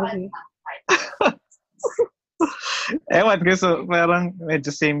kadero eh. Ewan, gusto, parang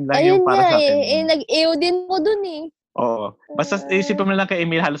medyo same lang Ayun yung para nga sa akin. nag-ew din mo dun eh. Oo. Basta isipin mo lang kay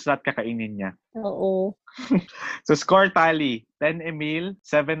Emil, halos lahat kakainin niya. Oo. So, score tally. 10 Emil,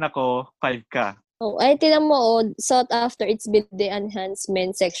 7 ako, 5 ka. Oh, ay, tinan mo, sought after its build-day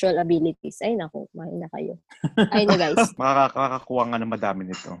enhancement sexual abilities. Ay, naku, mahina kayo. Ay na, guys. Makakakuha nga ng madami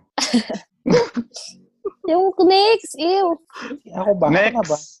nito. Yung next, ew. Ako ba? Ako na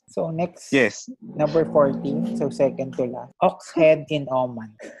ba? Next. So, next, Yes. number 14. So, second to last. Ox head in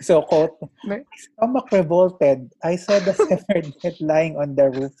Oman. So, quote, stomach revolted. I saw the severed head lying on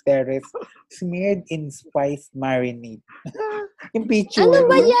the roof terrace, smeared in spiced marinade. Yung picture. Ano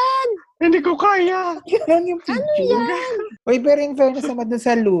ba yan? Hindi ko kaya. Yan yung picture. Uy, pero in fairness naman dun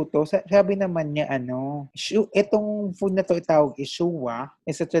sa luto, sabi naman niya, itong food na to itawag is shuwa,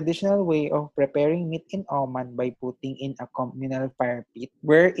 is a traditional way of preparing meat in Oman by putting in a communal fire pit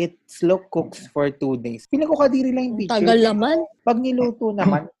where it slow cooks for 2 days. Piling ko kadiri lang yung picture. Tagal naman. Pag niluto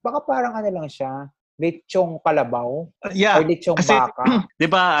naman, baka parang lang siya, lechong kalabaw Yeah. or lechong Kasi, baka. di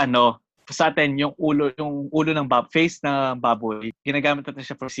ba sa atin, yung ulo ng face ng baboy, ginagamit natin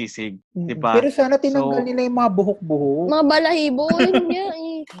siya for sisig. Di ba? Pero sana tinanggal nila yung mga buhok-buhok. Mga balahibo, yun niya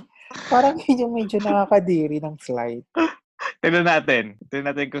eh. Parang yun yung medyo nakakadiri ng slide. Tignan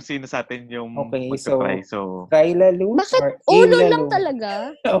natin kung sino sa atin yung Okay, magta-try. So, Try-lalo Bakit or ulo ew-lalo? lang talaga?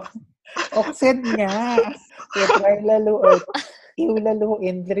 Oxed nga. So, try-lalo or ew-lalo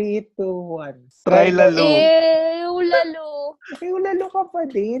in 3, 2, 1. Try-lalo. Ew, lalo. Ew-lalo ka pa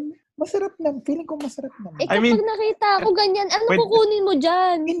din. Masarap naman. Feeling ko masarap naman. Eh kapag nakita ako ganyan, ano kukunin mo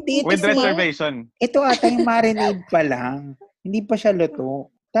dyan? Hindi. with reservation. Ito ata yung marinade pa lang. Hindi pa siya luto.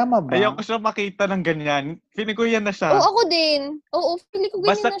 Tama ba? Ayoko siya makita ng ganyan. Feeling ko yan na siya. Oo, ako din. Oo, feeling ko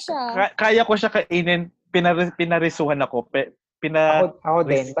ganyan Basta na siya. kaya ko siya kainin. Pinarisuhan ako. Ako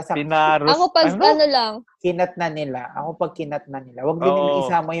din. Basta Ako pag lang, kinat na nila. Huwag din nila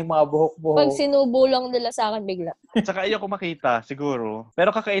isama yung mga buhok-buhok. pag sinubo lang nila sa akin bigla. Tsaka ayoko makita, siguro. Pero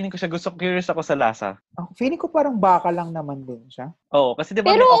kakainin ko siya. Curious ako sa lasa. Feeling ko parang baka lang naman din siya. Oo, kasi di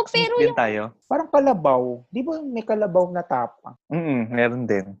ba may ox meat din tayo? Parang kalabaw. Di ba may kalabaw na tapa? Meron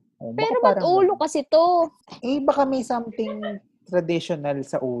din. Pero ba't ulo kasi to? Baka may something traditional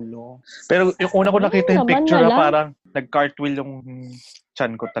sa ulo. Pero yung una ko nakita yung naman picture na lang. parang nag-cartwheel yung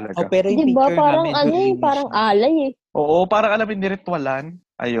chan ko talaga. Pero yung Diba picture parang namin, parang alay eh. Oo, parang alam hindi ritualan.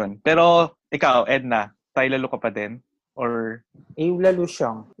 Ayun. Pero ikaw, Edna, tayo lalo ka pa din? Or lalo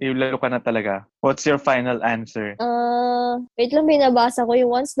siyang. lalo ka na talaga? What's your final answer? Wait lang, binabasa ko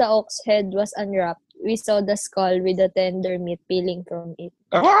yung once the ox head was unwrapped, we saw the skull with the tender meat peeling from it.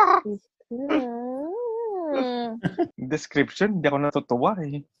 Description, hindi ako natutuwa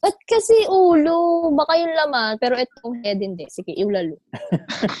eh. Ba't kasi ulo? Baka yung laman, pero itong head hindi. Sige, iulalo.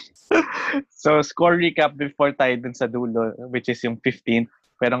 So, score recap before tayo dun sa dulo, which is yung 15.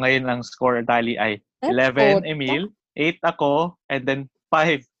 Pero ngayon ang score tally ay 11, Emil, 8 ako, and then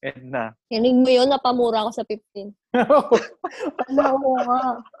 5, Edna. Hinig mo yun, napamura ako sa 15. Wala ko nga.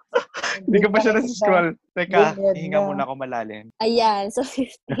 Hindi ko pa siya nasa-scroll. Teka, Ganyan hihinga na. muna ako malalim. Ayan, so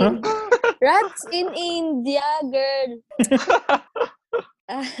 15. Rats in India, girl.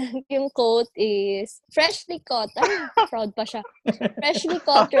 Yung quote is, freshly caught, proud pa siya. Freshly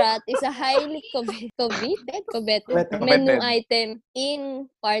caught rat is a highly coveted menu item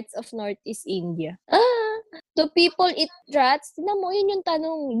in parts of Northeast India. Do people eat rats? Tignan mo, yun yung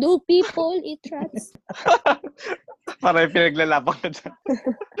tanong. Do people eat rats? Para yung pinaglalabang na dyan.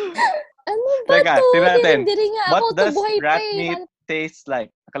 Ano ba Teka, to? tingnan natin. Diri nga ako, What does buhay pa rat eh. meat taste like?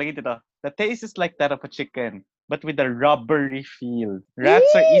 Nakalagay dito. The taste is like that of a chicken, but with a rubbery feel. Rats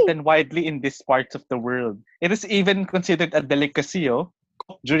are eaten widely in these parts of the world. It is even considered a delicacy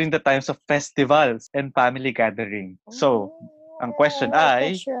during the times of festivals and family gathering. So, ang question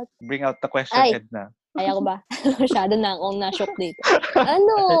ay, bring out the question, Edna. Ayaw ba? Masyado na akong na-shock dito.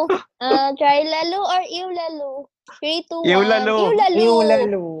 Ano? Try lalo or iulalo? 3, 2, 1.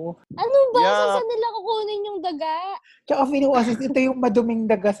 Iulalo. Ano ba? Saan nila kukunin yung daga? Tsaka feeling ko kasi ito yung maduming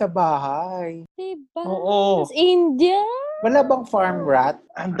daga sa bahay. Diba? Oo. Sa India? Wala bang farm rat?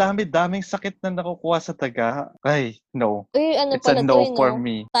 Ang dami-daming sakit na nakukuha sa daga. Ay, no. Uy, ano It's a pala no to, for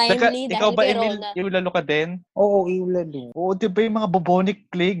me. Timely Teka, ikaw dahil ba, kay Emil, Rona. iulalo ka din? Oo, iulalo. Oo, di ba yung mga bubonic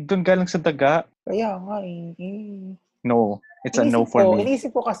plague doon galing sa daga? Kaya nga No, it's a no for me.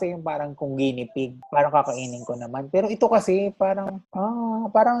 Inisip ko kasi yung parang kung guinea pig, parang kakainin ko naman. Pero ito kasi parang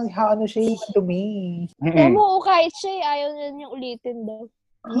ano siya yung dumi. Kaya mo, kahit siya, ayaw na niyang ulitin daw.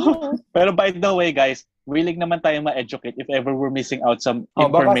 Pero by the way, guys, willing naman tayo ma-educate if ever we're missing out some Baka kasi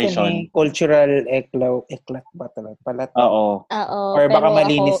may information. cultural eklat ba talaga? Oo. Or baka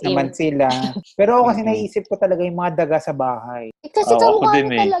malinis naman sila. Pero ako kasi naisip ko talaga yung mga daga sa bahay. Kasi ako kamukha din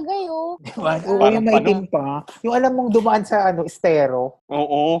mo talaga yun. Diba? Oo, yung maitim pa. Yung alam mong dumaan sa estero.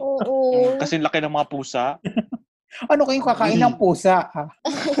 Oo. Oo. Kasi laki ng mga pusa. Ano kayong kakain ng pusa? Ha?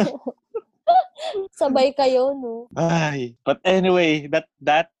 Sabay kayo, no? Ay. But anyway,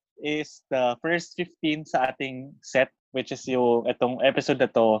 that is the first 15 sa ating set which is yung itong episode na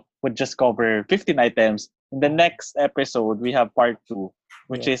to would just cover 15 items. In the next episode, we have part 2,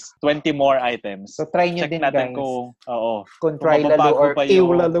 which is 20 more items. So try nyo Check din, natin guys. Kung Kung try lalo mababago or ba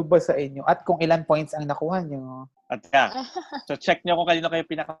yung- lalo ba sa inyo. At kung ilan points ang nakuha nyo. At so check nyo kung kanino kayo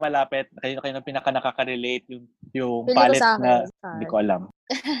pinakamalapit, kanino kayo pinaka nakaka-relate, yung Pili ko palette sa akin. na hindi ko alam.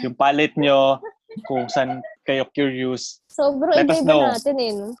 Yung palette nyo, kung saan kayo curious. Sobrang Let us iba know. natin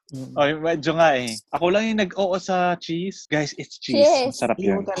eh. No? Oh, medyo nga eh. Ako lang yung nag-oo sa cheese. Guys, it's cheese. Yes. Masarap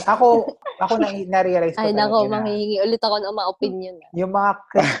yun. Ako na-realize ko Ay, talaga nako, na manghihingi ulit ako ng mga opinion. yung mga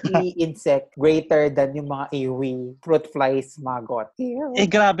crispy insect greater than yung mga iwi, fruit flies, maggot. Eh,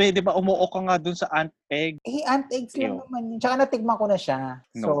 grabe. Di ba umuo ka nga dun sa ant egg? Eh, ant eggs lang Ew. naman yun. Tsaka natigman ko na siya.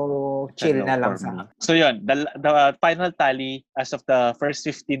 So, chill No na lang for me. sa So yun, the final tally as of the first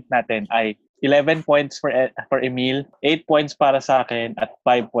 15th natin ay 11 points for Emil, 8 points para sa akin, at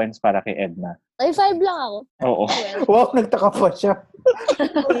 5 points para kay Edna. Ay, 5 lang ako. Oo. Well, Wow, nagtaka pa siya.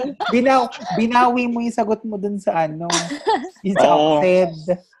 Binawi mo yung sagot mo dun sa ano. Yung sa Oo. said.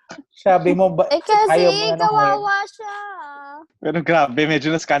 Sabi mo ba? eh kasi, Ayaw mo na ng kawawa siya. Pero grabe,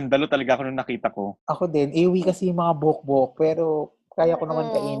 medyo na-skandalo talaga ako nung nakita ko. Ako din. Iwi kasi yung mga buhok-buhok. Pero kaya ko naman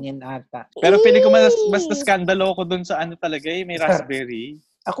kainin ata. Pero pili ko mas na-skandalo ako dun sa ano talaga eh, may raspberry.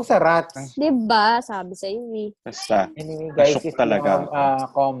 Ako sa rats. Diba? Sabi sa iyo eh. Basta. Anyway, guys, Shock if talaga. you have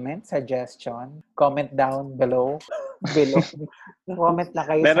comment, suggestion, comment down below. Comment lang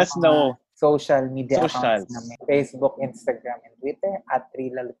kayo Let sa us know. social media Socials. accounts namin. Facebook, Instagram, and Twitter at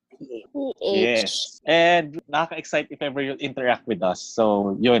RealPH. Yes. And nakaka-excite if ever you'll interact with us.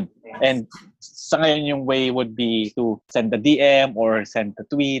 So, yun. And sa ngayon yung way would be to send the DM or send the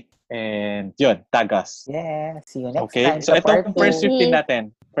tweet. And yun, tag us. Yeah. See you next Okay? time. So, sa ito part yung first 2. 15 natin.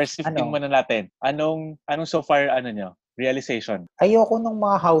 First 15 Ano? muna natin. Anong so far, nyo? Realization? Ayoko nung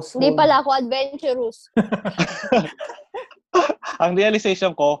mga household. Hindi pala ako adventurous. Ang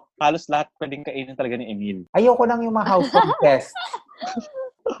realization ko, halos lahat pwedeng kainin talaga ni Emil. Ayoko lang yung mga household pests.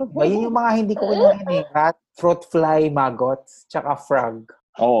 Ayun yung mga hindi ko kinain eh. Rat, fruit fly, maggots, tsaka frog.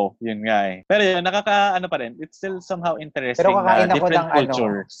 Oo, yun nga eh. Pero yun, pa rin. It's still somehow interesting Pero kakain na ako different ng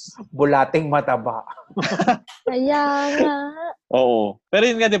cultures. Bulating mataba. Kaya nga. Oo. Pero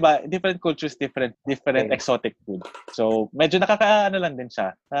yun nga, di ba? Different cultures, different Okay. exotic food. So, medyo lang din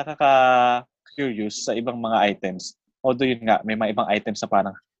siya. Nakaka-curious sa ibang mga items. Although yun nga, may mga ibang items na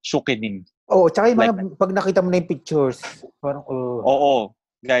parang shukining. Oo, tsaka yung mga, pag nakita mo na yung pictures, parang, Oo.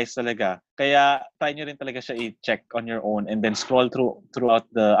 Guys, talaga. Kaya, try nyo rin talaga siya i-check on your own and then scroll throughout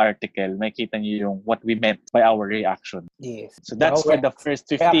the article. Makita nyo yung what we meant by our reaction. yes. So, that's for the first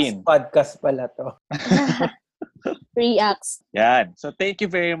 15. Podcast pala to. Reacts. Yan. So, thank you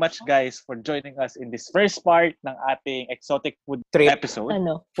very much, guys, for joining us in this first part ng ating exotic food Trip. episode.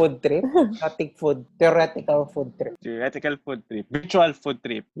 Ano? Food trip? Exotic food. Theoretical food trip. Theoretical food trip. Virtual food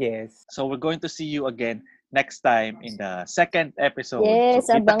trip. Yes. So, we're going to see you again next time in the second episode. Yes,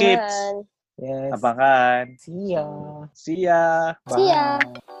 so, kita-kits. abangan. Yes. Abangan. See ya. See ya. See ya.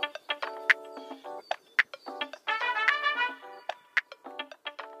 Bye.